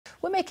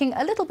We're making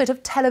a little bit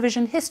of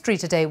television history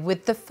today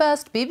with the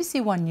first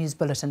BBC One news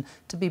bulletin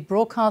to be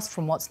broadcast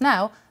from what's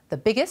now the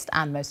biggest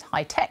and most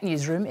high-tech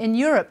newsroom in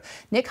Europe.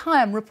 Nick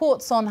Hyam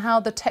reports on how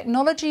the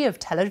technology of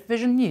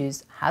television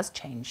news has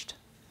changed.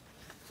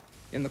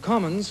 In the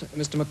Commons,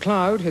 Mr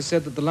MacLeod has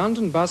said that the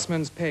London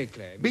busman's pay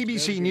claim...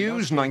 BBC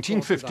News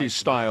 1950s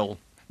style.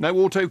 No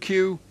auto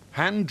cue,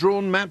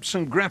 hand-drawn maps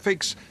and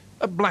graphics,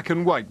 a black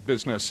and white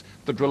business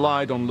that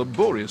relied on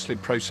laboriously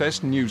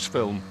processed news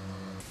film.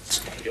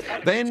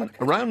 Then,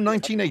 around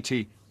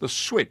 1980, the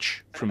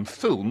switch from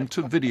film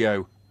to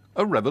video,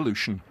 a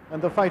revolution.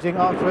 And the fighting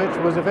after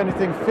it was, if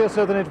anything,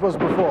 fiercer than it was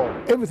before.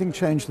 Everything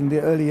changed in the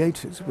early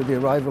 80s with the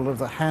arrival of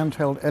the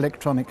handheld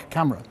electronic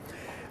camera.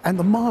 And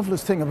the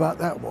marvellous thing about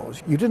that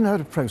was you didn't know how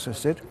to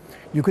process it,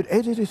 you could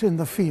edit it in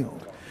the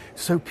field.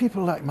 So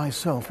people like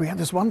myself, we had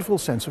this wonderful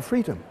sense of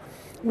freedom.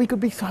 We could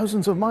be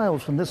thousands of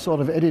miles from this sort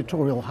of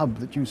editorial hub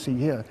that you see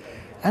here,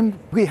 and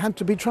we had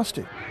to be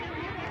trusted.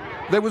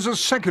 There was a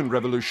second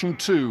revolution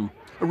too.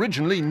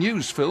 Originally,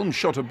 news film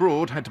shot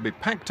abroad had to be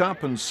packed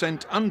up and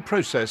sent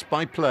unprocessed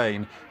by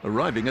plane,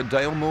 arriving a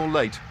day or more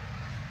late.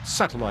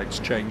 Satellites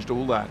changed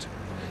all that.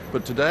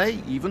 But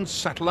today, even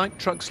satellite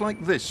trucks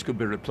like this could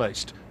be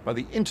replaced by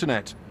the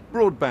internet,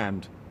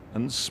 broadband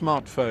and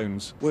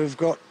smartphones. We've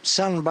got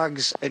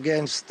sandbags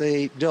against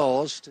the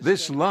doors.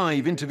 This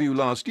live interview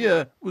last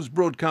year was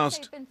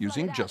broadcast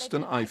using just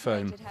an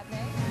iPhone.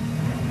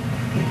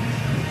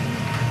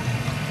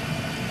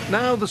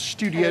 Now the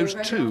studios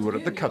too are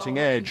at the cutting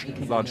edge,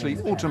 largely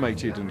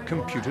automated and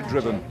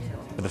computer-driven.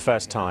 For the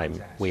first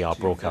time, we are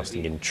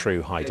broadcasting in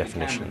true high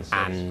definition,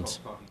 and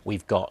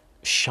we've got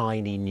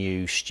shiny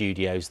new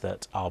studios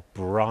that are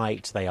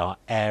bright, they are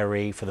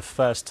airy. For the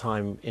first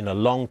time in a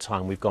long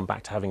time, we've gone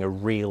back to having a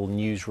real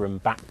newsroom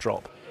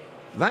backdrop.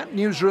 That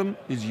newsroom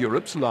is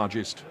Europe's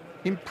largest.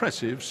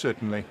 Impressive,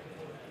 certainly.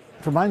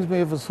 It reminds me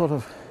of a sort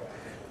of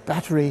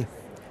battery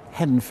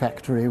hen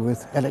factory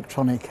with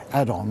electronic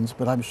add-ons,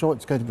 but I'm sure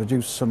it's going to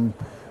produce some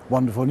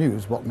wonderful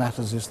news. What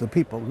matters is the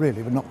people,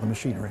 really, but not the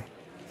machinery.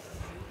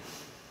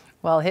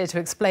 Well, here to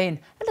explain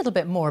a little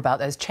bit more about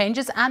those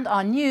changes and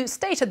our new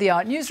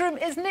state-of-the-art newsroom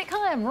is Nick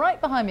Hyam, right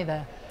behind me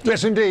there.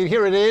 Yes, indeed.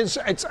 Here it is.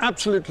 It's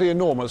absolutely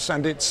enormous,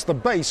 and it's the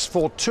base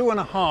for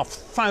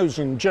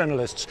 2,500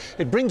 journalists.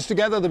 It brings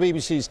together the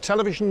BBC's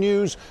television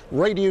news,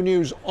 radio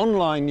news,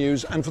 online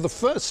news, and for the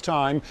first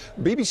time,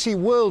 BBC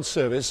World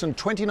Service and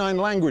 29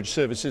 language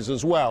services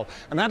as well.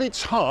 And at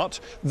its heart,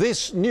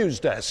 this news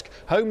desk.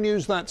 Home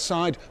news that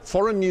side,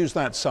 foreign news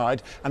that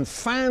side, and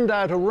fanned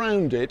out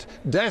around it,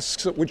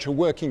 desks at which are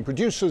working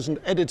producers and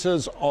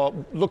editors are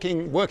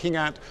working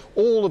at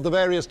all of the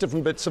various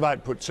different bits of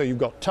output. So you've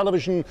got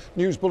television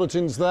news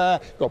bulletins there,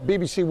 got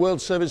BBC World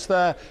Service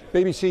there,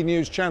 BBC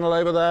News Channel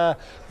over there,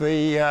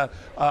 the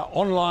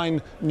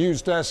online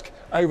news desk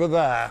over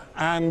there.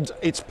 And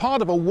it's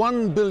part of a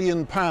 £1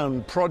 billion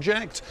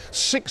project,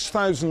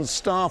 6,000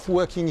 staff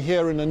working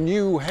here in a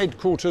new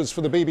headquarters for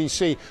the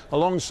BBC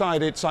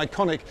alongside its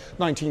iconic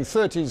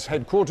 1930s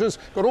headquarters.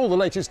 Got all the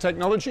latest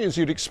technology, as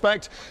you'd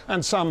expect,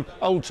 and some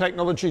old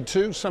technology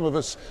too. Some of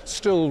us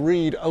still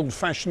read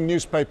old-fashioned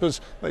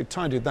newspapers. They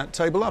tidied that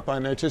table up, I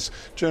notice.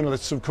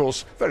 Journalists, of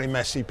course, very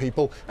messy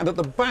people. And at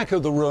the back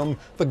of the room,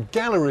 the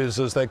galleries,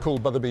 as they're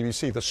called by the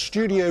BBC, the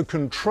studio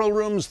control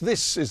rooms.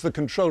 This is the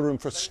control room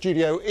for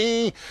Studio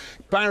E.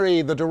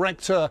 Barry, the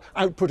director,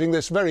 outputting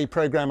this very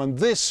programme, and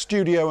this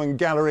studio and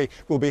gallery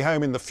will be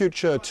home in the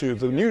future to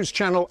the news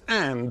channel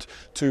and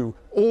to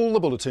all the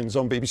bulletins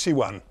on BBC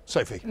One.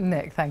 Sophie.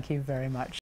 Nick, thank you very much.